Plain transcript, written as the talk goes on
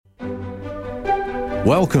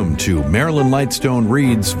Welcome to Marilyn Lightstone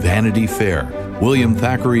Reads Vanity Fair, William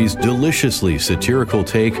Thackeray's deliciously satirical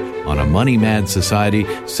take on a money-mad society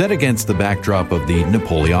set against the backdrop of the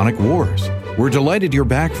Napoleonic Wars. We're delighted you're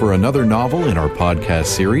back for another novel in our podcast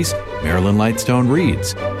series, Marilyn Lightstone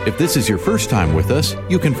Reads. If this is your first time with us,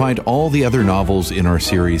 you can find all the other novels in our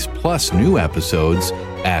series plus new episodes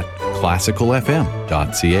at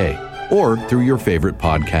classicalfm.ca or through your favorite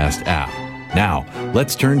podcast app. Now,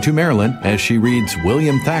 let's turn to Marilyn as she reads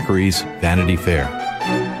William Thackeray's Vanity Fair.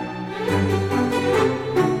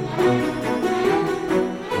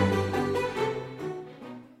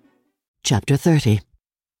 Chapter 30.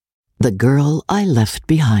 The Girl I Left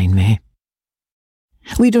Behind Me.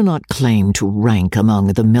 We do not claim to rank among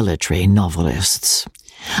the military novelists.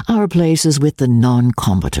 Our place is with the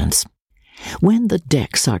non-combatants. When the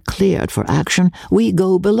decks are cleared for action, we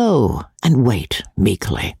go below and wait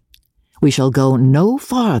meekly. We shall go no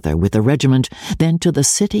farther with the regiment than to the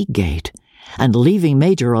city gate, and leaving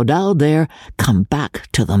Major O'Dowd there, come back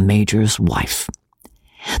to the Major's wife.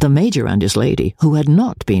 The Major and his lady, who had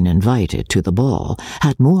not been invited to the ball,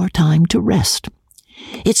 had more time to rest.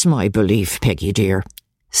 "It's my belief, Peggy dear,"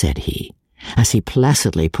 said he, as he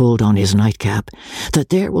placidly pulled on his nightcap, "that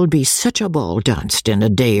there will be such a ball danced in a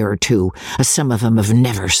day or two as some of 'em have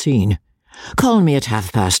never seen. Call me at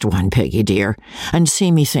 1:30, Peggy dear, and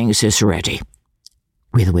see me things is ready."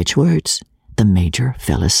 With which words the Major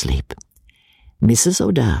fell asleep. Mrs.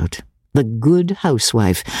 O'Dowd, the good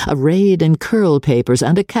housewife, arrayed in curl papers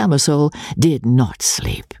and a camisole, did not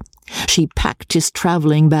sleep. She packed his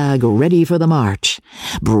travelling bag ready for the march,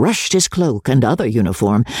 brushed his cloak and other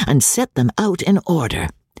uniform, and set them out in order,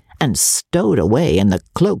 and stowed away in the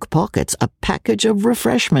cloak pockets a package of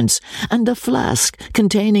refreshments and a flask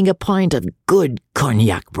containing a pint of good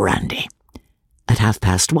cognac brandy. At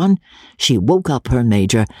 1:30, she woke up her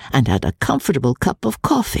Major and had a comfortable cup of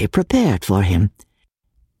coffee prepared for him.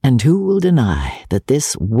 And who will deny that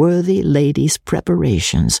this worthy lady's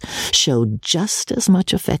preparations showed just as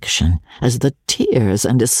much affection as the tears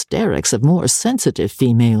and hysterics of more sensitive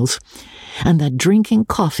females, and that drinking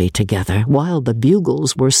coffee together while the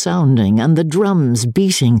bugles were sounding and the drums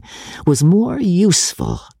beating was more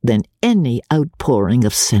useful than any outpouring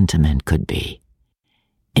of sentiment could be?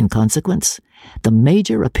 In consequence, the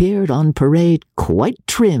Major appeared on parade quite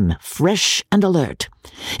trim, fresh, and alert,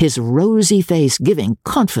 his rosy face giving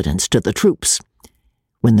confidence to the troops.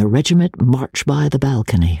 When the regiment marched by the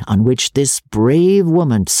balcony on which this brave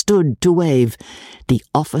woman stood to wave, the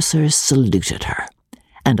officers saluted her,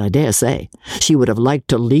 and I dare say she would have liked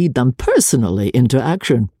to lead them personally into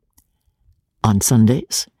action. On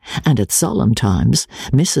Sundays, and at solemn times,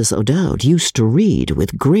 Mrs. O'Dowd used to read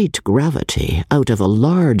with great gravity out of a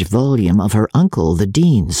large volume of her uncle the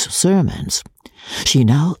Dean's sermons. She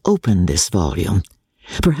now opened this volume.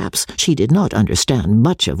 Perhaps she did not understand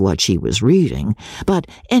much of what she was reading, but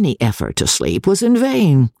any effort to sleep was in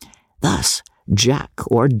vain. Thus, Jack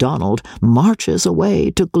or Donald marches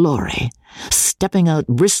away to glory, stepping out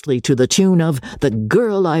briskly to the tune of "The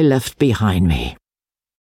Girl I Left Behind Me."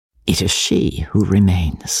 It is she who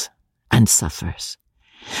remains, and suffers,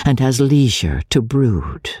 and has leisure to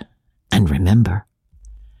brood and remember.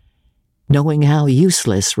 Knowing how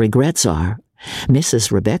useless regrets are,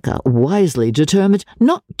 Mrs. Rebecca wisely determined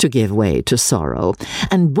not to give way to sorrow,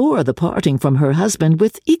 and bore the parting from her husband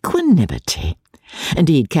with equanimity.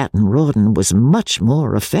 Indeed, Captain Rawdon was much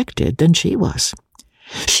more affected than she was.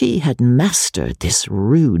 She had mastered this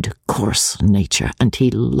rude, coarse nature, and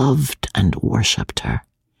he loved and worshipped her.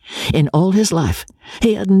 In all his life,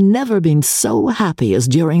 he had never been so happy as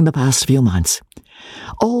during the past few months.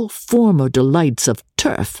 All former delights of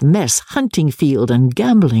turf, mess, hunting field, and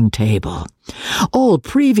gambling table, all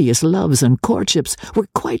previous loves and courtships were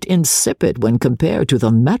quite insipid when compared to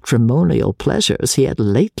the matrimonial pleasures he had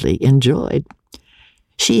lately enjoyed.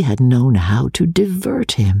 She had known how to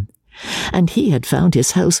divert him, and he had found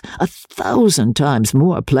his house 1,000 times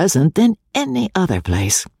more pleasant than any other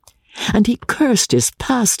place. And he cursed his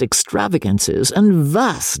past extravagances and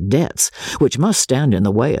vast debts, which must stand in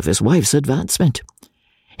the way of his wife's advancement.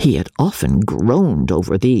 He had often groaned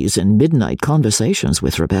over these in midnight conversations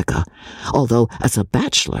with Rebecca, although as a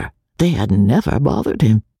bachelor they had never bothered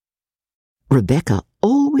him. Rebecca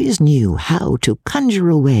always knew how to conjure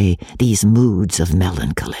away these moods of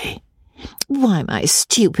melancholy. "Why, my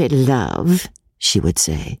stupid love," she would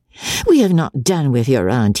say, "we have not done with your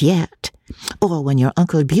aunt yet. Or when your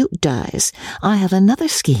Uncle Bute dies, I have another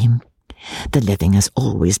scheme. The living has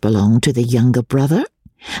always belonged to the younger brother,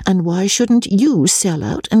 and why shouldn't you sell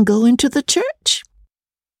out and go into the church?"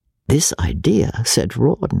 This idea set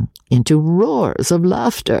Rawdon into roars of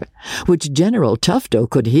laughter, which General Tufto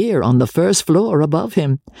could hear on the first floor above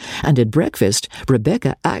him, and at breakfast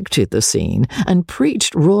Rebecca acted the scene and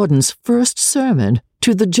preached Rawdon's first sermon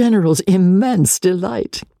to the General's immense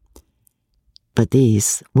delight. But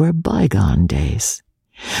these were bygone days.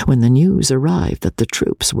 When the news arrived that the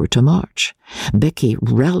troops were to march, Becky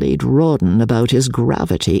rallied Rawdon about his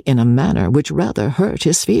gravity in a manner which rather hurt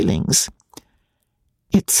his feelings.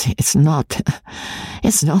 It's not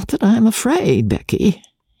that I'm afraid, Becky,"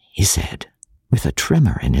 he said, with a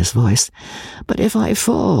tremor in his voice, "but if I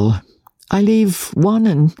fall, I leave one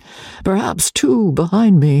and perhaps two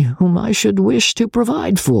behind me whom I should wish to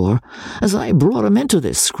provide for, as I brought 'em into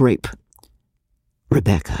this scrape."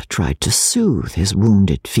 Rebecca tried to soothe his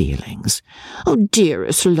wounded feelings. "Oh,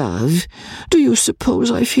 dearest love, do you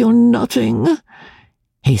suppose I feel nothing?"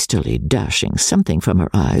 Hastily dashing something from her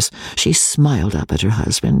eyes, she smiled up at her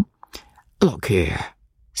husband. "Look here,"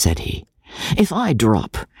 said he. "If I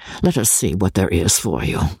drop, let us see what there is for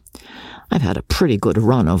you. I've had a pretty good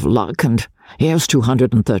run of luck, and here's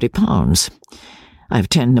 £230. I've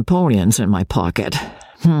 10 Napoleons in my pocket.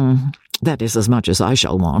 That is as much as I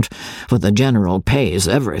shall want, for the General pays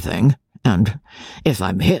everything, and if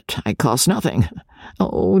I'm hit, I cost nothing.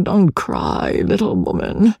 Oh, don't cry, little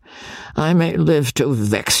woman. I may live to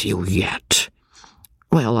vex you yet.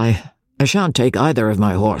 Well, I shan't take either of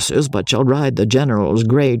my horses, but shall ride the General's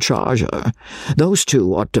grey charger. Those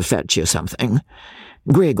two ought to fetch you something.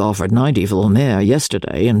 Grigg offered 90 for the mare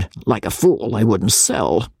yesterday, and like a fool I wouldn't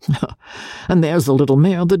sell. And there's the little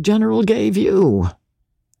mare the General gave you."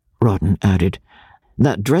 Rawdon added,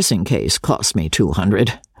 "That dressing case cost me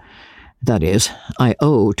 200. That is, I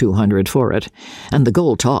owe 200 for it, and the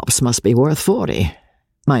gold tops must be worth 40.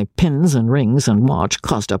 My pins and rings and watch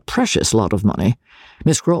cost a precious lot of money.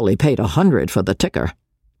 Miss Crawley paid 100 for the ticker.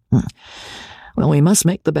 Well, we must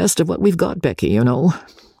make the best of what we've got, Becky, you know."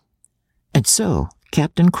 And so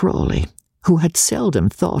Captain Crawley, who had seldom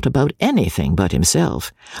thought about anything but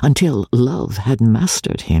himself until love had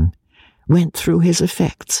mastered him, went through his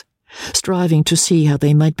effects, striving to see how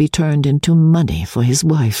they might be turned into money for his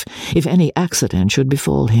wife if any accident should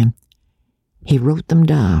befall him. He wrote them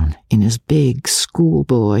down in his big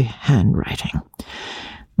schoolboy handwriting.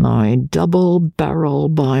 "My double barrel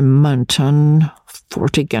by Manton,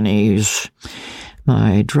 40 guineas.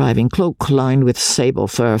 My driving cloak lined with sable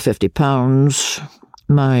fur, £50.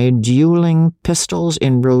 My dueling pistols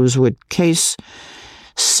in rosewood case,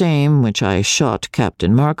 same which I shot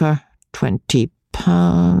Captain Marker, £20,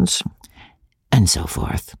 and so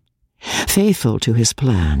forth. Faithful to his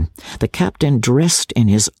plan, the captain dressed in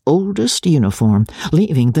his oldest uniform,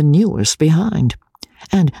 leaving the newest behind.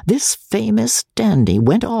 And this famous dandy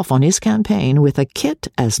went off on his campaign with a kit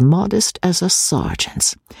as modest as a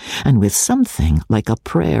sergeant's, and with something like a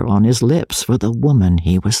prayer on his lips for the woman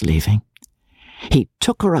he was leaving. He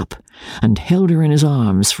took her up and held her in his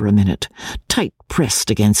arms for a minute, tight pressed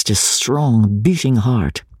against his strong, beating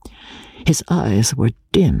heart. His eyes were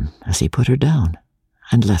dim as he put her down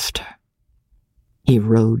and left her. He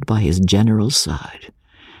rode by his general's side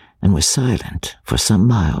and was silent for some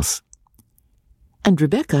miles. And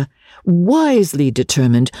Rebecca, wisely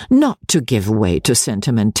determined not to give way to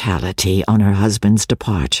sentimentality on her husband's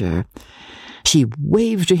departure, she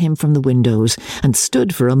waved to him from the windows and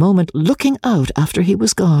stood for a moment looking out after he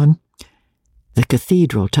was gone. The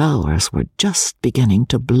cathedral towers were just beginning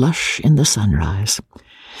to blush in the sunrise.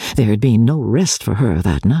 There had been no rest for her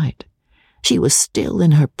that night. She was still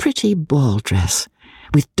in her pretty ball dress,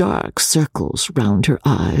 with dark circles round her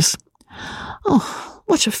eyes. "Oh,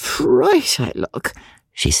 what a fright I look,"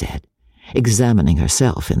 she said, examining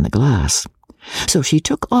herself in the glass. So she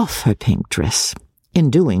took off her pink dress, in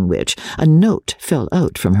doing which a note fell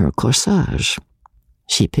out from her corsage.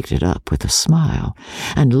 She picked it up with a smile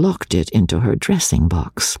and locked it into her dressing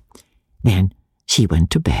box. Then she went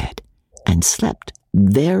to bed and slept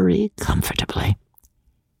very comfortably.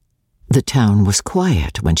 The town was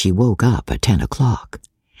quiet when she woke up at 10 o'clock.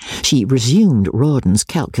 She resumed Rawdon's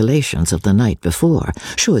calculations of the night before,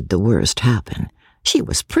 should the worst happen. She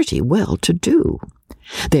was pretty well to do.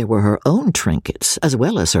 There were her own trinkets as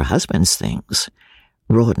well as her husband's things.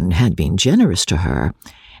 Rawdon had been generous to her,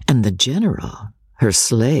 and the general, her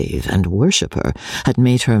slave and worshipper, had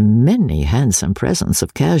made her many handsome presents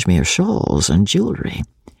of cashmere shawls and jewelry.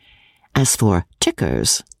 As for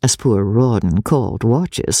tickers, as poor Rawdon called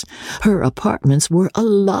watches, her apartments were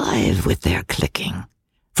alive with their clicking.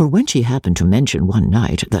 For when she happened to mention one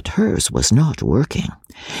night that hers was not working,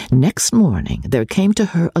 next morning there came to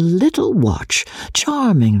her a little watch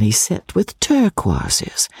charmingly set with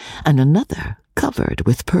turquoises, and another covered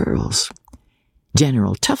with pearls.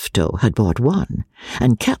 General Tufto had bought one,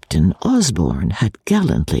 and Captain Osborne had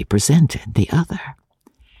gallantly presented the other.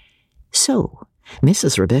 So,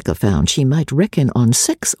 Mrs. Rebecca found she might reckon on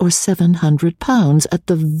 £600 or £700 at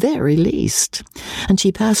the very least, and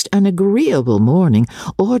she passed an agreeable morning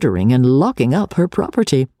ordering and locking up her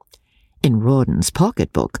property. In Rawdon's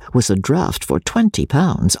pocketbook was a draft for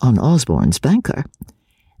 £20 on Osborne's banker.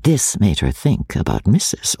 This made her think about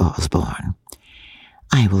Mrs. Osborne.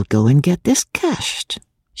 "I will go and get this cashed,"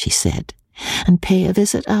 she said, "and pay a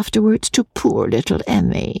visit afterwards to poor little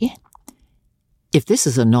Emmy." If this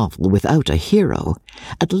is a novel without a hero,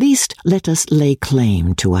 at least let us lay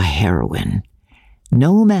claim to a heroine.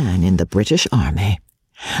 No man in the British Army,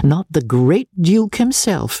 not the great Duke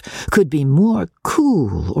himself, could be more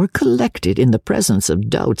cool or collected in the presence of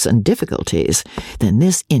doubts and difficulties than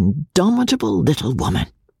this indomitable little woman.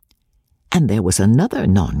 And there was another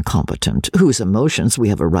non-combatant whose emotions we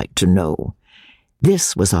have a right to know.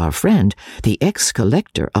 This was our friend, the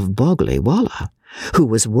ex-collector of Bogley Walla, who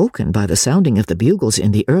was woken by the sounding of the bugles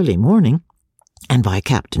in the early morning, and by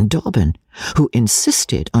Captain Dobbin, who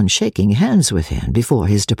insisted on shaking hands with him before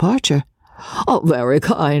his departure. "Oh, very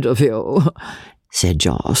kind of you," said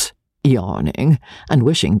Joss, yawning and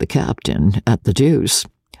wishing the captain at the deuce.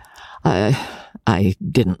 I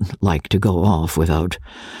didn't like to go off without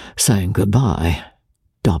saying goodbye,"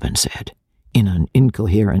 Dobbin said, in an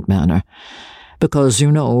incoherent manner, "because,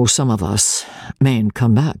 you know, some of us mayn't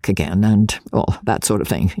come back again, and, that sort of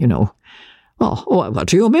thing, you know." "Oh, what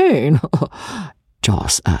do you mean?"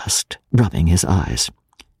 Joss asked, rubbing his eyes.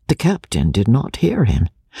 The captain did not hear him,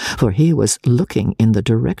 for he was looking in the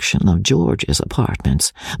direction of George's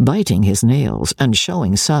apartments, biting his nails and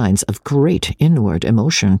showing signs of great inward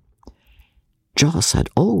emotion. Joss had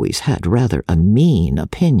always had rather a mean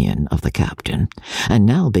opinion of the captain, and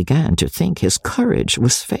now began to think his courage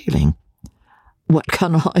was failing. "What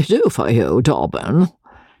can I do for you, Dobbin?"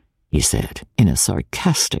 he said, in a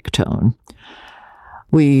sarcastic tone.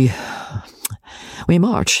 We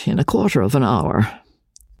march in a quarter of an hour,"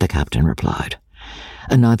 the captain replied,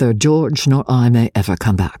 "and neither George nor I may ever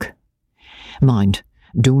come back. Mind,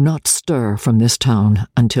 do not stir from this town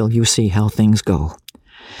until you see how things go.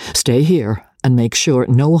 Stay here and make sure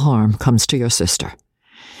no harm comes to your sister.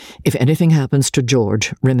 If anything happens to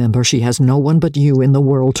George, remember she has no one but you in the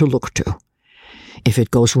world to look to. If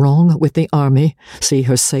it goes wrong with the army, see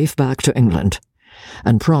her safe back to England,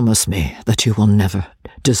 and promise me that you will never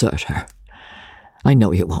desert her. I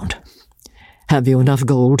know you won't. Have you enough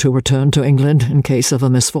gold to return to England in case of a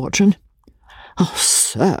misfortune?" "Oh,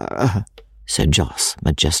 sir," said Joss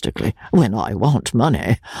majestically, "when I want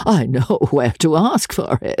money, I know where to ask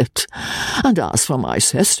for it. And as for my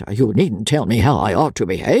sister, you needn't tell me how I ought to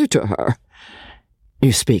behave to her."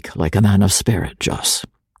 "You speak like a man of spirit, Joss,"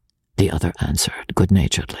 the other answered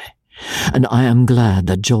good-naturedly, "and I am glad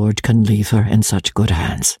that George can leave her in such good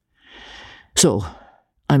hands. So,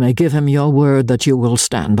 I may give him your word that you will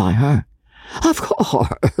stand by her?" "Of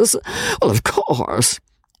course, of course,"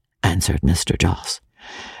 answered Mr. Joss.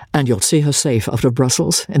 "And you'll see her safe out of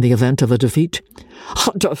Brussels in the event of a defeat?"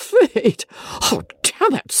 "A defeat? Oh,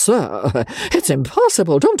 damn it, sir! It's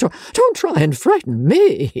impossible! Don't try and frighten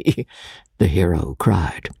me!" the hero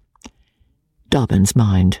cried. Dobbin's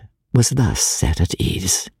mind was thus set at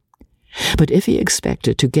ease. But if he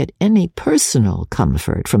expected to get any personal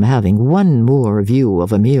comfort from having one more view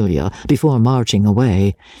of Amelia before marching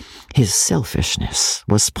away, his selfishness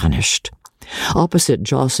was punished. Opposite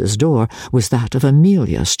Joss's door was that of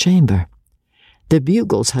Amelia's chamber. The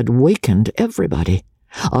bugles had wakened everybody.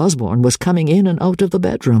 Osborne was coming in and out of the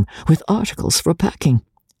bedroom with articles for packing.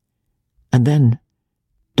 And then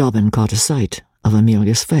Dobbin caught a sight of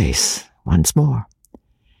Amelia's face once more.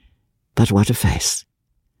 But what a face!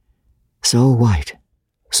 So white,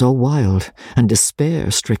 so wild and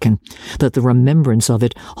despair-stricken that the remembrance of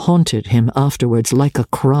it haunted him afterwards like a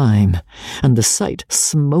crime, and the sight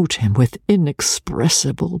smote him with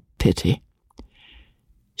inexpressible pity.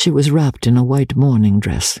 She was wrapped in a white mourning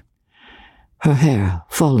dress, her hair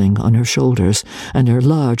falling on her shoulders, and her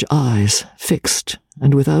large eyes fixed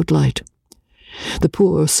and without light. The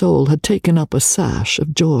poor soul had taken up a sash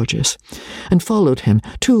of George's, and followed him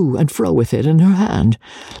to and fro with it in her hand,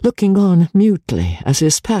 looking on mutely as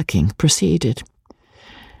his packing proceeded.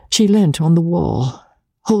 She leant on the wall,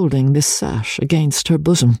 holding this sash against her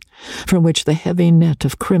bosom, from which the heavy net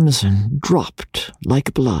of crimson dropped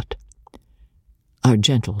like blood. Our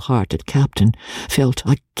gentle-hearted captain felt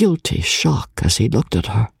a guilty shock as he looked at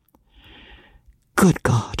her. "Good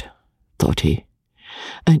God," thought he,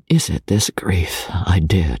 "and is it this grief I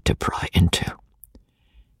dared to pry into?"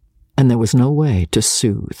 and there was no way to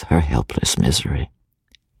soothe her helpless misery.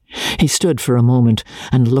 He stood for a moment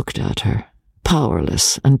and looked at her,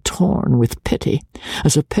 powerless and torn with pity,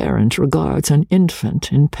 as a parent regards an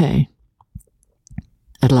infant in pain.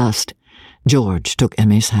 At last, George took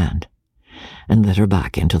Emmy's hand and led her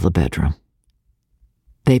back into the bedroom.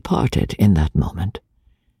 They parted in that moment,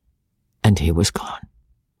 and he was gone.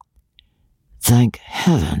 "Thank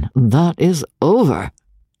heaven, that is over,"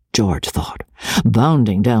 George thought,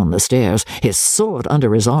 bounding down the stairs, his sword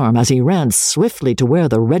under his arm as he ran swiftly to where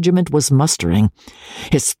the regiment was mustering.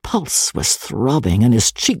 His pulse was throbbing and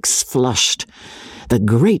his cheeks flushed. The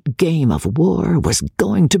great game of war was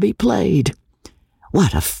going to be played.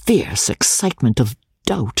 What a fierce excitement of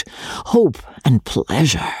doubt, hope, and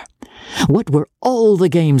pleasure! What were all the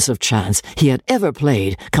games of chance he had ever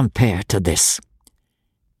played compared to this?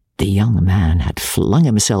 The young man had flung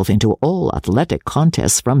himself into all athletic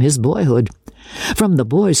contests from his boyhood. From the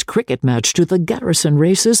boys' cricket match to the garrison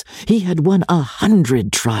races, he had won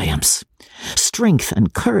 100 triumphs. Strength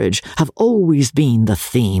and courage have always been the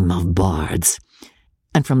theme of bards.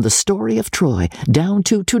 And from the story of Troy down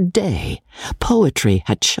to today, poetry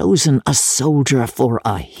had chosen a soldier for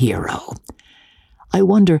a hero. I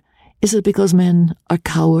wonder, is it because men are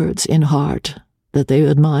cowards in heart that they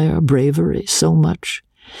admire bravery so much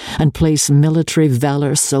and place military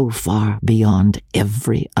valor so far beyond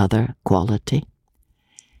every other quality?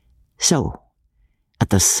 So,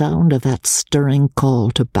 at the sound of that stirring call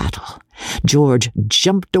to battle, George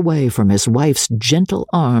jumped away from his wife's gentle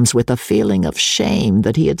arms with a feeling of shame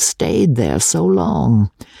that he had stayed there so long.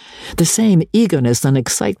 The same eagerness and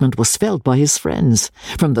excitement was felt by his friends,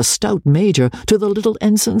 from the stout major to the little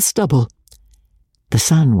ensign Stubble. The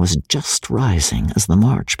sun was just rising as the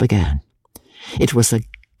march began. It was a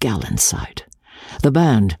gallant sight. The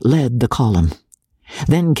band led the column.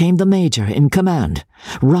 Then came the major in command,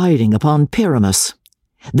 riding upon Pyramus.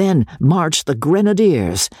 Then marched the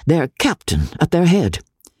grenadiers, their captain at their head.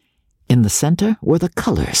 In the center were the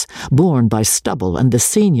colors, borne by Stubble and the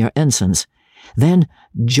senior ensigns. Then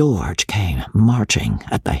George came marching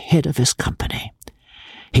at the head of his company.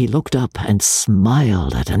 He looked up and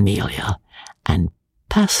smiled at Amelia, and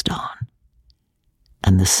passed on,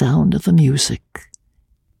 and the sound of the music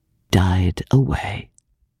died away.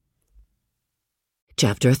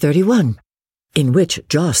 Chapter 31, in which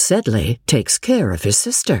Joss Sedley takes care of his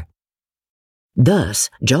sister. Thus,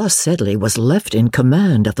 Joss Sedley was left in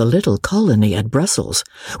command of the little colony at Brussels,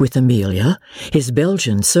 with Amelia, his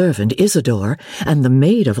Belgian servant Isidore, and the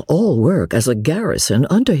maid of all work as a garrison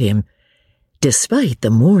under him. Despite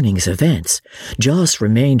the morning's events, Joss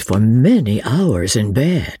remained for many hours in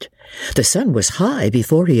bed. The sun was high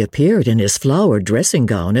before he appeared in his flowered dressing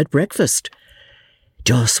gown at breakfast.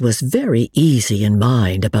 Joss was very easy in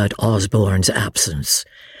mind about Osborne's absence.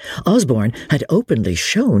 Osborne had openly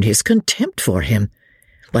shown his contempt for him,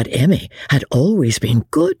 but Emmy had always been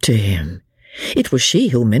good to him. It was she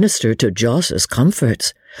who ministered to Joss's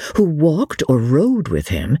comforts, who walked or rode with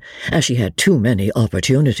him, as she had too many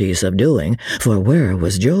opportunities of doing, for where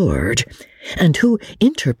was George, and who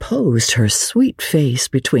interposed her sweet face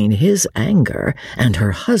between his anger and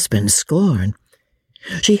her husband's scorn.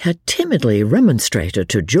 She had timidly remonstrated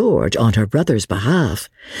to George on her brother's behalf,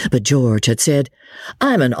 but George had said,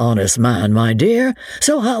 "I'm an honest man, my dear,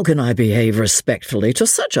 so how can I behave respectfully to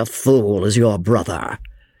such a fool as your brother?"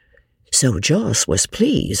 So Joss was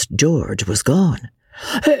pleased George was gone.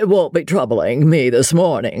 "He won't be troubling me this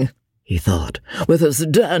morning," he thought, "with his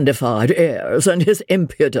dandified airs and his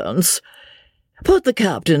impudence. Put the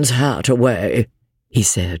captain's hat away," he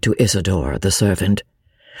said to Isidore, the servant.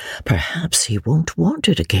 "Perhaps he won't want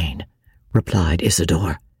it again," replied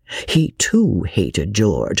Isidore. He too hated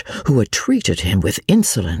George, who had treated him with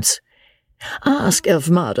insolence. "Ask if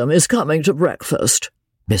Madam is coming to breakfast,"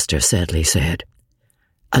 Mr. Sedley said.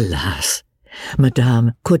 Alas,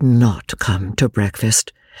 Madame could not come to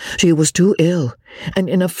breakfast. She was too ill, and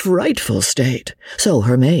in a frightful state, so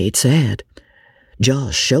her maid said.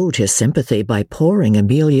 Joss showed his sympathy by pouring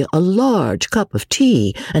Amelia a large cup of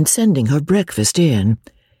tea and sending her breakfast in.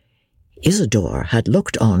 Isidore had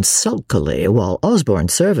looked on sulkily while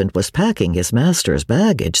Osborne's servant was packing his master's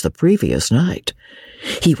baggage the previous night.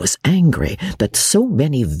 He was angry that so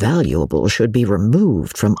many valuables should be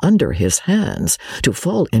removed from under his hands to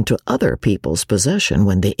fall into other people's possession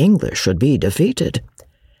when the English should be defeated.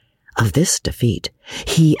 Of this defeat,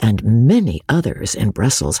 he and many others in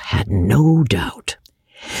Brussels had no doubt.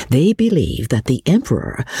 They believed that the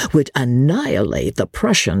Emperor would annihilate the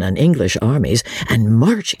Prussian and English armies and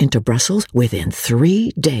march into Brussels within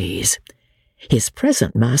 3 days. His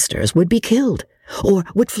present masters would be killed, or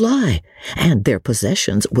would fly, and their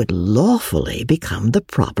possessions would lawfully become the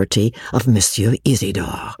property of Monsieur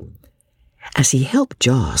Isidore. As he helped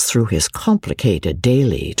Joss through his complicated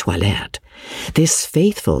daily toilette, this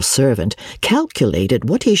faithful servant calculated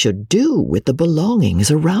what he should do with the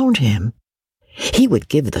belongings around him. He would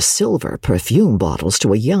give the silver perfume bottles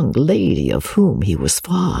to a young lady of whom he was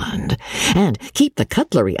fond, and keep the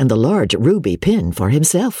cutlery and the large ruby pin for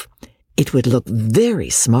himself. It would look very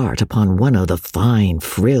smart upon one of the fine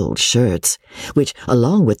frilled shirts, which,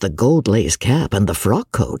 along with the gold lace cap and the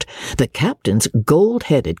frock coat, the captain's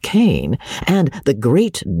gold-headed cane, and the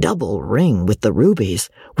great double ring with the rubies,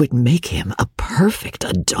 would make him a perfect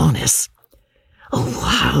Adonis. "Oh,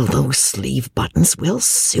 how those sleeve buttons will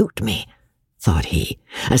suit me," thought he,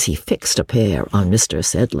 as he fixed a pair on Mr.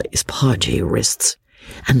 Sedley's podgy wrists.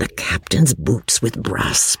 "And the captain's boots with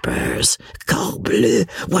brass spurs. Corbleu,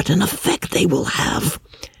 what an effect they will have!"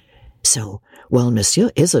 So, while Monsieur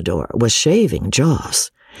Isidore was shaving Joss,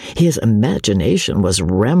 his imagination was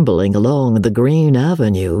rambling along the green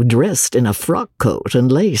avenue, dressed in a frock coat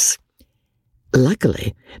and lace.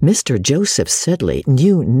 Luckily, Mr. Joseph Sedley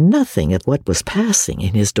knew nothing of what was passing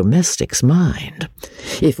in his domestic's mind.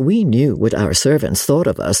 If we knew what our servants thought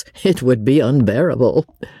of us, it would be unbearable.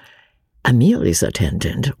 Amelia's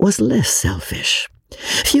attendant was less selfish.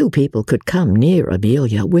 Few people could come near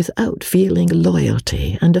Amelia without feeling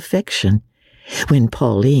loyalty and affection. When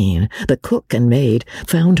Pauline, the cook and maid,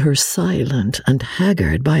 found her silent and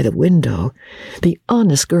haggard by the window, the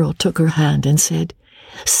honest girl took her hand and said,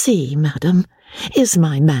 "See, madam, is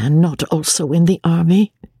my man not also in the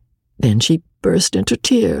army?" Then she burst into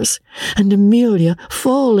tears, and Amelia,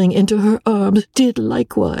 falling into her arms, did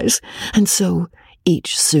likewise, and so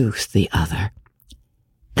each soothed the other.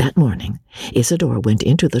 That morning, Isidore went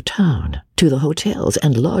into the town, to the hotels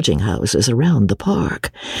and lodging-houses around the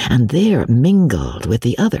park, and there mingled with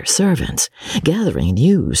the other servants, gathering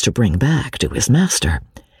news to bring back to his master.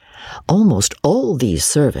 Almost all these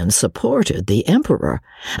servants supported the emperor,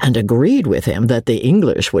 and agreed with him that the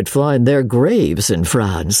English would find their graves in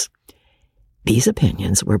France. These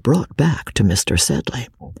opinions were brought back to Mr. Sedley.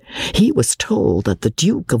 He was told that the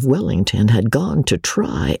Duke of Wellington had gone to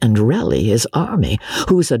try and rally his army,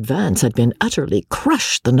 whose advance had been utterly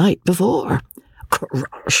crushed the night before.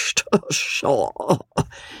 "Crushed, pshaw,"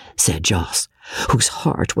 said Joss, whose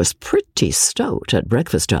heart was pretty stout at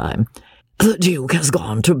breakfast-time. "The Duke has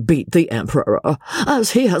gone to beat the Emperor,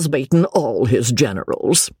 as he has beaten all his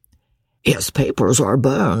generals. His papers are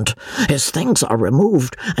burned, his things are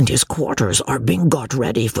removed, and his quarters are being got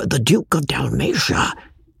ready for the Duke of Dalmatia,"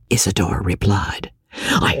 Isidore replied.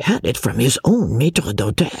 "I had it from his own maître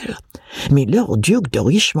d'hôtel. Milord Duke de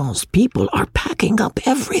Richmont's people are packing up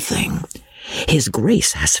everything. His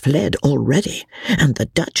Grace has fled already, and the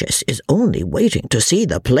Duchess is only waiting to see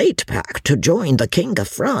the plate pack to join the King of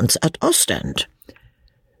France at Ostend."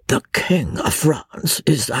 "The King of France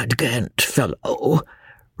is that Ghent fellow,"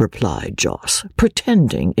 replied Joss,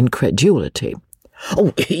 pretending incredulity.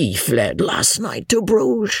 "Oh, he fled last night to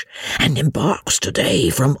Bruges, and embarks today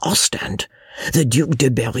from Ostend. The Duke de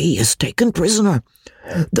Berry is taken prisoner.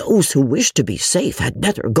 Those who wish to be safe had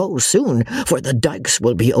better go soon, for the dikes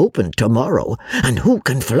will be opened tomorrow, and who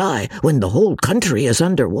can fly when the whole country is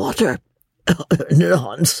under water?"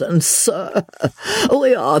 "Nonsense, sir.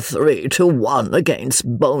 We are 3-1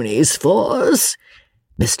 against Boney's force,"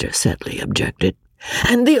 Mr. Sedley objected.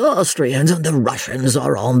 "And the Austrians and the Russians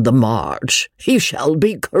are on the march. He shall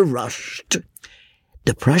be crushed.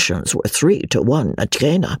 The Prussians were 3-1 at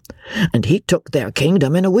Jena, and he took their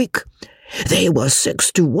kingdom in a week. They were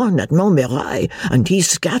 6-1 at Montmirail, and he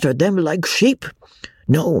scattered them like sheep.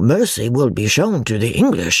 No mercy will be shown to the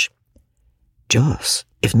English." Joss,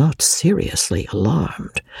 if not seriously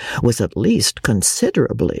alarmed, was at least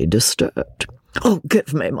considerably disturbed. "Oh,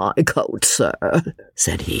 give me my coat, sir,"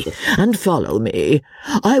 said he, "and follow me.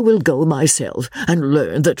 I will go myself and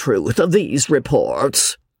learn the truth of these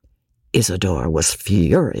reports." Isidore was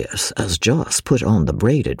furious as Joss put on the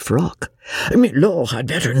braided frock. "Milord had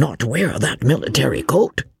better not wear that military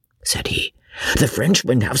coat," said he. "The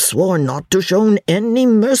Frenchmen have sworn not to show any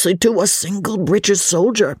mercy to a single British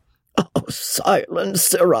soldier." "Oh, silence,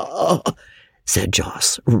 sirrah," said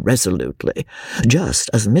Joss resolutely, just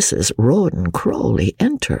as Mrs. Rawdon Crawley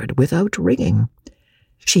entered without ringing.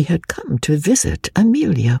 She had come to visit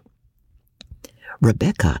Amelia.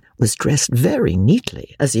 Rebecca was dressed very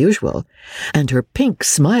neatly, as usual, and her pink,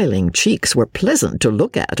 smiling cheeks were pleasant to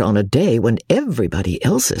look at on a day when everybody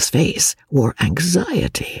else's face wore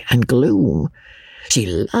anxiety and gloom. She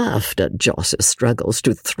laughed at Joss's struggles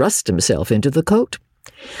to thrust himself into the coat.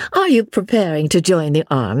 "Are you preparing to join the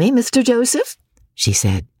army, Mr. Joseph?" she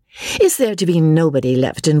said. "Is there to be nobody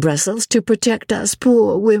left in Brussels to protect us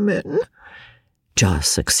poor women?" Joss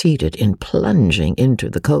succeeded in plunging into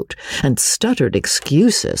the coat and stuttered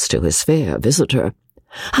excuses to his fair visitor.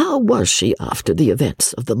 How was she after the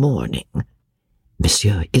events of the morning?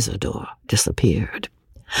 Monsieur Isidore disappeared.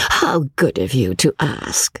 "How good of you to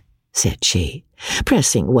ask," said she,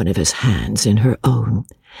 pressing one of his hands in her own.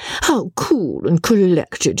 "How cool and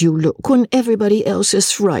collected you look when everybody else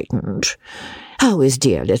is frightened. How is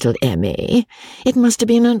dear little Emmy? It must have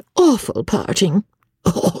been an awful parting."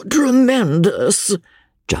 "Oh, tremendous,"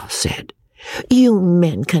 Joss said. "You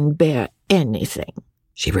men can bear anything,"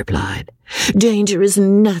 she replied. "Danger is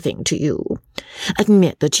nothing to you.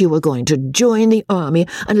 Admit that you were going to join the army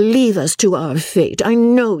and leave us to our fate. I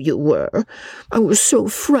know you were. I was so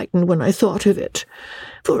frightened when I thought of it.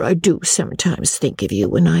 For I do sometimes think of you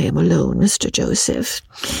when I am alone, Mr. Joseph,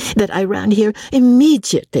 that I ran here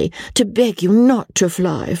immediately to beg you not to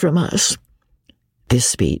fly from us." This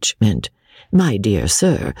speech meant, "My dear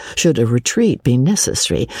sir, should a retreat be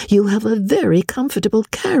necessary, you have a very comfortable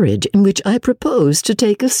carriage in which I propose to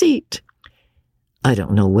take a seat." I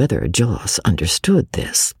don't know whether Joss understood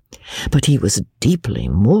this, but he was deeply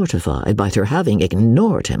mortified by her having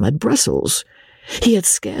ignored him at Brussels. He had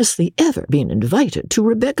scarcely ever been invited to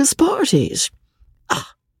Rebecca's parties.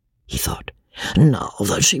 "Ah," he thought, "now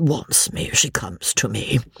that she wants me, she comes to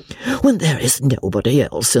me. When there is nobody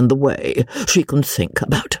else in the way, she can think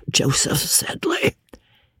about Joseph Sedley."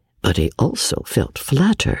 But he also felt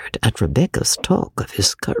flattered at Rebecca's talk of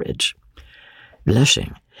his courage.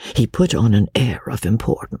 Blushing, he put on an air of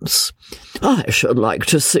importance. "I should like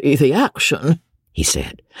to see the action," he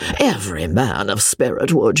said. "Every man of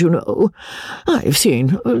spirit would, you know. I've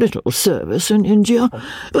seen a little service in India,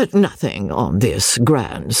 but nothing on this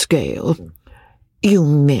grand scale." "You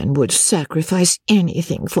men would sacrifice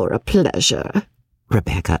anything for a pleasure,"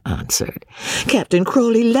 Rebecca answered. "Captain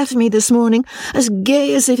Crawley left me this morning as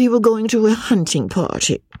gay as if he were going to a hunting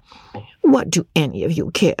party. What do any of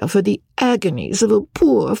you care for the agonies of a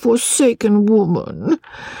poor, forsaken woman?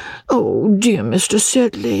 Oh, dear Mr.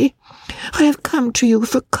 Sedley, I have come to you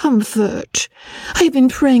for comfort. I have been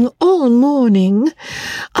praying all morning.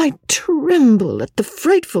 I tremble at the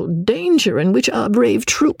frightful danger in which our brave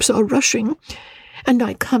troops are rushing, and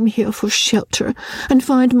I come here for shelter and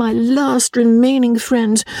find my last remaining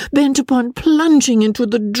friends bent upon plunging into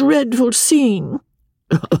the dreadful scene."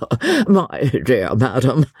 "My dear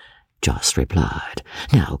madam," Joss replied,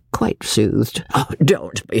 now quite soothed, "Oh,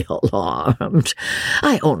 don't be alarmed.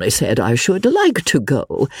 I only said I should like to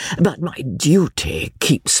go, but my duty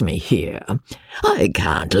keeps me here. I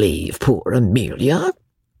can't leave poor Amelia."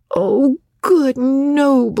 "Oh, good,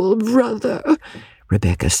 noble brother,"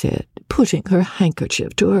 Rebecca said, putting her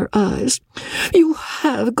handkerchief to her eyes. "You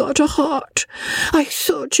have got a heart. I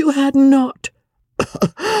thought you had not."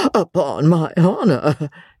 "Upon my honour,"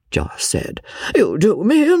 Joss said, "you do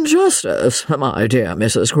me injustice, my dear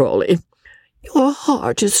Mrs. Crawley." "Your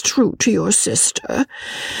heart is true to your sister,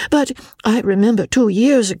 but I remember 2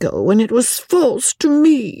 years ago when it was false to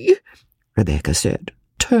me," Rebecca said,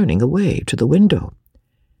 turning away to the window.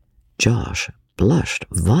 Josh blushed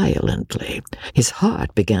violently. His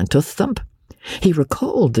heart began to thump. He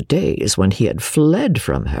recalled the days when he had fled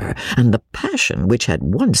from her and the passion which had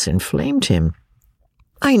once inflamed him.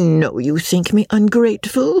 "I know you think me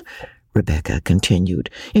ungrateful," Rebecca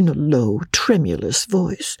continued in a low, tremulous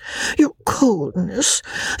voice. "Your coldness,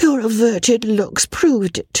 your averted looks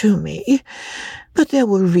proved it to me. But there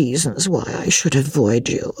were reasons why I should avoid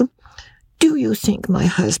you. Do you think my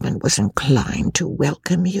husband was inclined to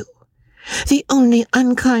welcome you? The only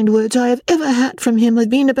unkind words I have ever had from him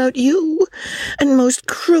have been about you, and most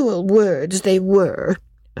cruel words they were."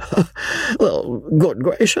 "Well, good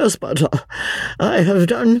gracious, but I have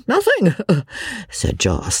done nothing," said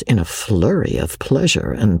Joss in a flurry of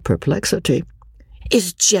pleasure and perplexity.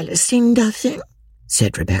 "Is jealousy nothing?"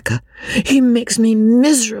 said Rebecca. "He makes me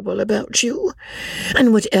miserable about you,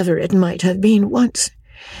 and whatever it might have been once,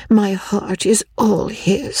 my heart is all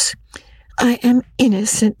his. I am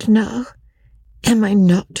innocent now. Am I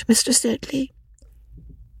not, Mr. Sedley?"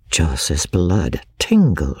 Joss's blood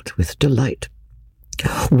tingled with delight.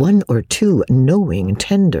 1 or 2 knowing,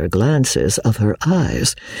 tender glances of her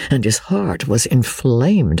eyes, and his heart was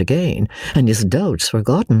inflamed again, and his doubts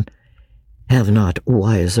forgotten. Have not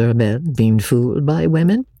wiser men been fooled by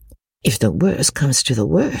women? If the worst comes to the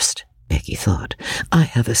worst, Becky thought, I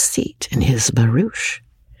have a seat in his barouche.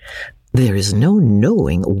 There is no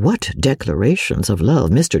knowing what declarations of love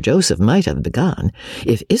Mr. Joseph might have begun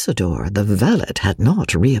if Isidore the valet had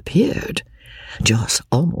not reappeared. Joss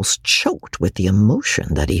almost choked with the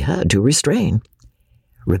emotion that he had to restrain.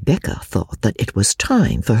 Rebecca thought that it was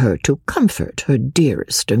time for her to comfort her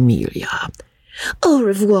dearest Amelia. "Au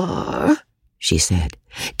revoir," she said,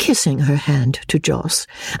 kissing her hand to Jos,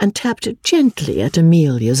 and tapped gently at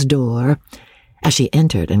Amelia's door. As she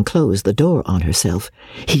entered and closed the door on herself,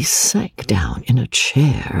 he sank down in a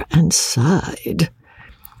chair and sighed.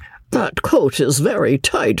 "That coat is very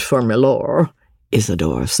tight for milor,"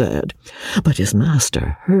 Isidore said, but his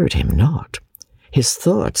master heard him not. His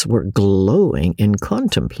thoughts were glowing in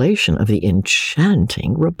contemplation of the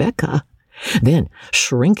enchanting Rebecca. Then,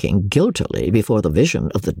 shrinking guiltily before the vision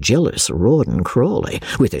of the jealous Rawdon Crawley,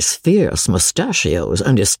 with his fierce mustachios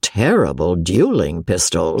and his terrible dueling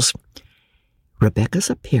pistols. Rebecca's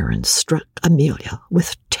appearance struck Amelia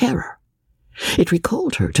with terror. It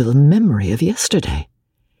recalled her to the memory of yesterday.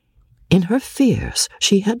 In her fears,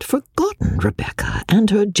 she had forgotten Rebecca and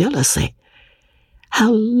her jealousy.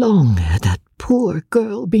 How long had that poor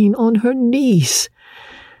girl been on her knees?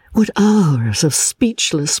 What hours of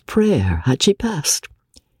speechless prayer had she passed?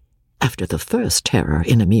 After the first terror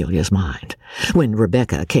in Amelia's mind, when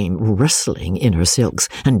Rebecca came rustling in her silks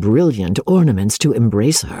and brilliant ornaments to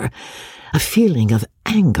embrace her, a feeling of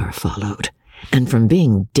anger followed, and from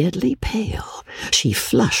being deadly pale, she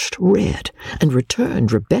flushed red and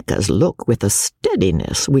returned Rebecca's look with a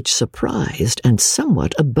steadiness which surprised and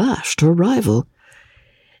somewhat abashed her rival.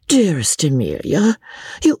 "Dearest Amelia,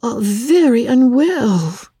 you are very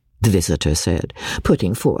unwell," the visitor said,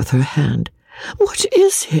 putting forth her hand. "What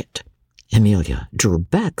is it?" Amelia drew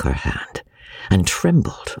back her hand and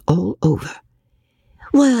trembled all over.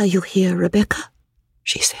 "Why are you here, Rebecca?"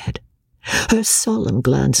 she said. Her solemn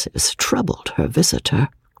glances troubled her visitor.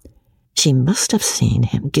 She must have seen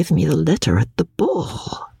him give me the letter at the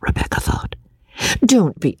ball, Rebecca thought.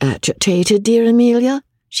 "Don't be agitated, dear Amelia,"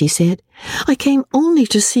 she said. "I came only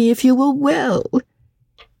to see if you were well."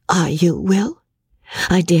 "Are you well?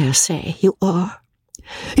 I dare say you are.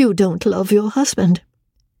 You don't love your husband.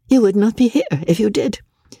 You would not be here if you did.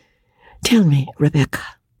 Tell me, Rebecca,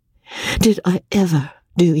 did I ever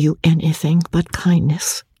do you anything but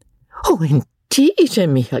kindness?" "Oh, indeed,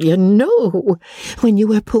 Amelia, no. When you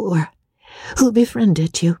were poor, who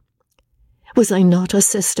befriended you? Was I not a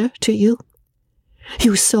sister to you?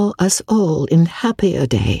 You saw us all in happier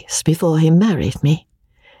days before he married me.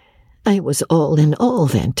 I was all in all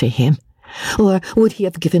then to him, or would he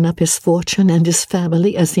have given up his fortune and his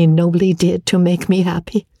family as he nobly did to make me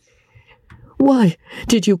happy? Why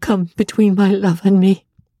did you come between my love and me?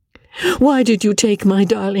 Why did you take my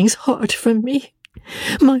darling's heart from me,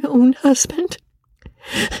 my own husband?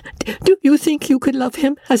 Do you think you could love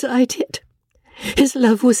him as I did? His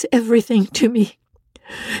love was everything to me.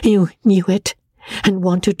 You knew it and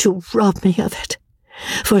wanted to rob me of it.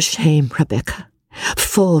 For shame, Rebecca,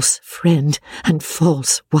 false friend and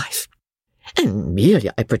false wife."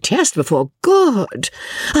 "Amelia, I protest before God,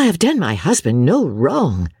 I have done my husband no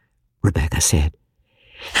wrong," Rebecca said.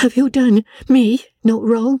 "Have you done me no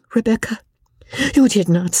wrong, Rebecca? You did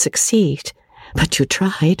not succeed, but you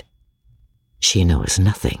tried." "She knows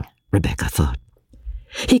nothing," Rebecca thought.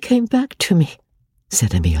 "He came back to me,"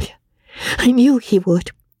 said Amelia. "I knew he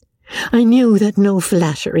would. I knew that no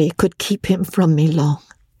flattery could keep him from me long.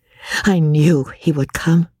 I knew he would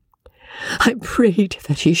come. I prayed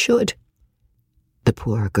that he should." The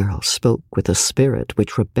poor girl spoke with a spirit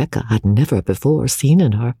which Rebecca had never before seen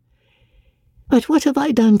in her. "But what have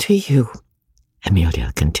I done to you,"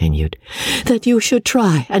 Amelia continued, "that you should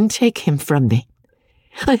try and take him from me?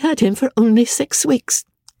 I had him for only 6 weeks.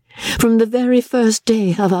 From the very first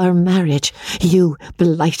day of our marriage, you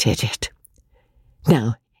blighted it.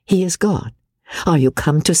 Now he is gone. Are you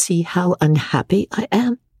come to see how unhappy I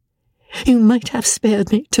am? You might have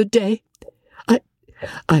spared me today."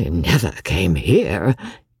 I never came here,"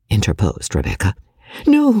 interposed Rebecca.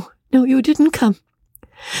 No, you didn't come.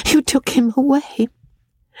 You took him away.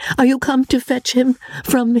 Are you come to fetch him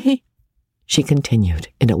from me?" she continued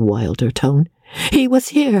in a wilder tone. "He was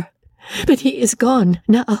here, but he is gone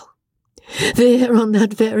now. There on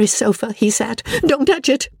that very sofa he sat. Don't touch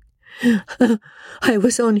it. I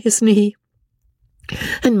was on his knee,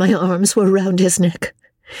 and my arms were round his neck,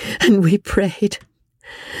 and we prayed.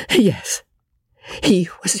 Yes, he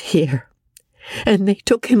was here, and they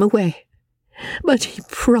took him away, but he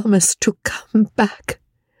promised to come back."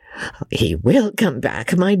 "He will come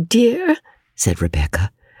back, my dear," said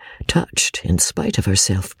Rebecca, touched in spite of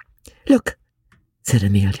herself. "Look," said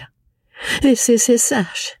Amelia, "this is his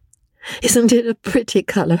sash. Isn't it a pretty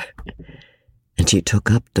colour?" And she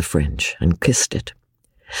took up the fringe and kissed it.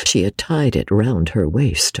 She had tied it round her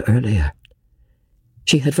waist earlier.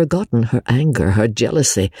 She had forgotten her anger, her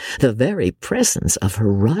jealousy, the very presence of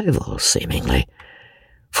her rival, seemingly.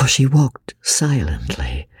 for she walked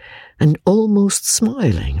silently and almost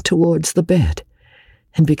smiling towards the bed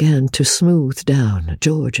and began to smooth down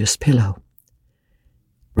George's pillow.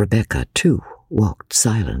 Rebecca, too, walked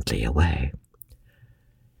silently away.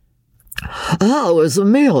 "How is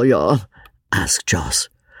Amelia?" asked Jos.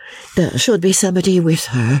 "There should be somebody with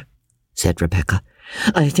her," said Rebecca.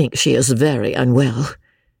 "I think she is very unwell."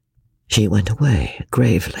 She went away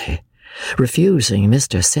gravely, refusing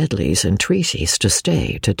Mr. Sedley's entreaties to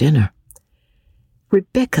stay to dinner.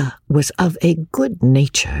 Rebecca was of a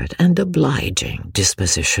good-natured and obliging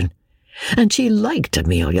disposition, and she liked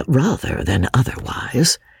Amelia rather than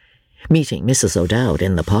otherwise. Meeting Mrs. O'Dowd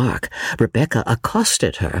in the park, Rebecca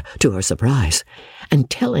accosted her to her surprise, and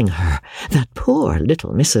telling her that poor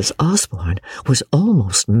little Mrs. Osborne was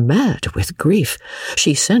almost mad with grief,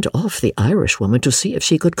 she sent off the Irishwoman to see if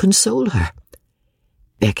she could console her.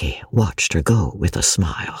 Becky watched her go with a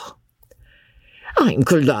smile. "I'm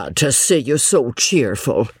glad to see you so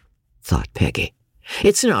cheerful," thought Peggy.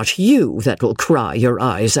 "It's not you that will cry your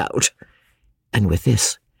eyes out." And with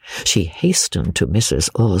this, she hastened to Mrs.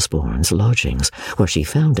 Osborne's lodgings, where she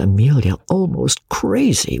found Amelia almost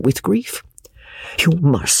crazy with grief. "You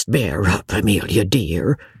must bear up, Amelia,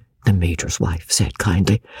 dear," the Major's wife said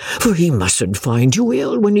kindly, "for he mustn't find you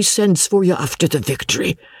ill when he sends for you after the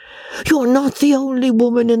victory. You're not the only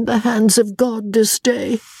woman in the hands of God this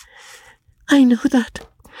day." "I know that.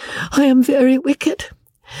 I am very wicked,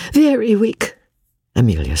 very weak,"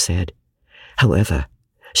 Amelia said. However,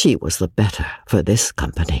 she was the better for this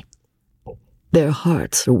company. Their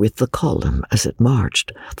hearts were with the column as it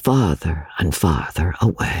marched farther and farther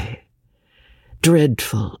away.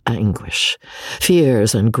 Dreadful anguish,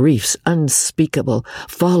 fears and griefs unspeakable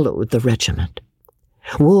followed the regiment.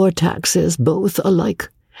 War taxes both alike,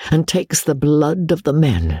 and takes the blood of the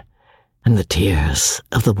men and the tears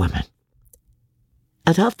of the women.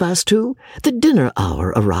 At 2:30, the dinner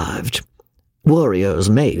hour arrived. Warriors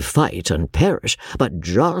may fight and perish, but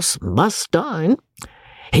Jos must dine.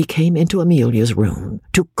 He came into Amelia's room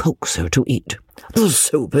to coax her to eat. "The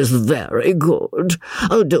soup is very good.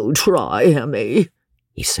 Do try, Emmy,"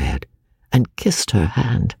 he said, and kissed her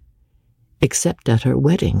hand. Except at her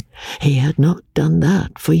wedding, he had not done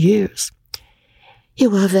that for years.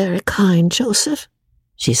 "You are very kind, Joseph,"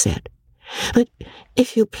 she said. "But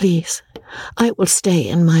if you please, I will stay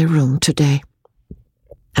in my room today."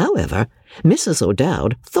 However, Mrs.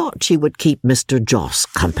 O'Dowd thought she would keep Mr. Jos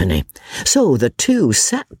company, so the two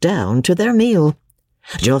sat down to their meal.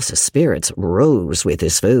 Jos's spirits rose with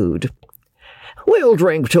his food. "We'll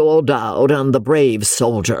drink to O'Dowd and the brave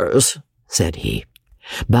soldiers," said he,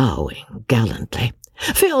 bowing gallantly.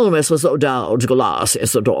 "Fill Mrs. O'Dowd's glass,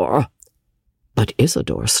 Isidore." But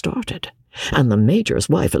Isidore started, and the Major's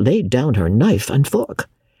wife laid down her knife and fork.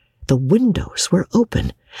 The windows were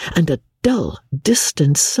open, and a dull,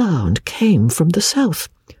 distant sound came from the south.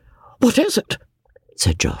 "What is it?"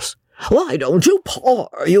 said Jos. "Why don't you pour,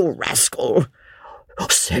 you rascal?"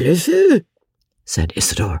 "C'est le feu," said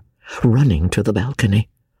Isidore, running to the balcony.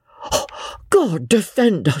 "Oh, God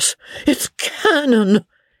defend us! It's cannon!"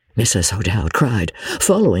 Mrs. O'Dowd cried,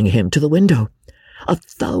 following him to the window.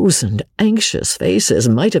 1,000 anxious faces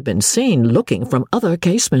might have been seen looking from other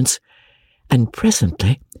casements, and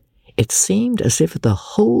presently it seemed as if the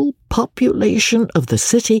whole population of the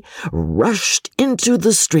city rushed into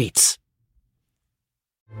the streets.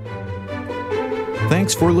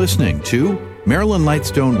 Thanks for listening to Marilyn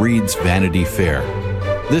Lightstone Reads Vanity Fair.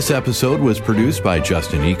 This episode was produced by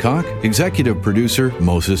Justin Eacock, executive producer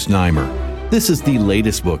Moses Neimer. This is the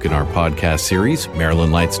latest book in our podcast series,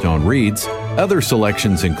 Marilyn Lightstone Reads. Other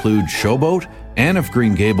selections include Showboat, Anne of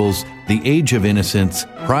Green Gables, The Age of Innocence,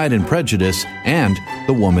 Pride and Prejudice, and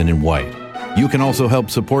The Woman in White. You can also help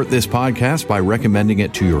support this podcast by recommending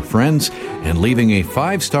it to your friends and leaving a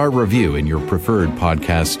 5-star review in your preferred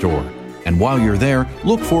podcast store. And while you're there,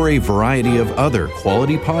 look for a variety of other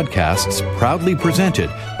quality podcasts proudly presented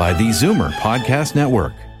by the Zoomer Podcast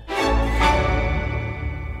Network.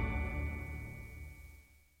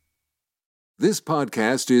 This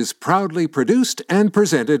podcast is proudly produced and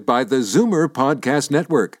presented by the Zoomer Podcast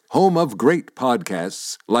Network, home of great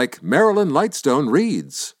podcasts like Marilyn Lightstone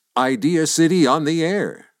Reads, Idea City on the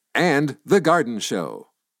Air, and The Garden Show.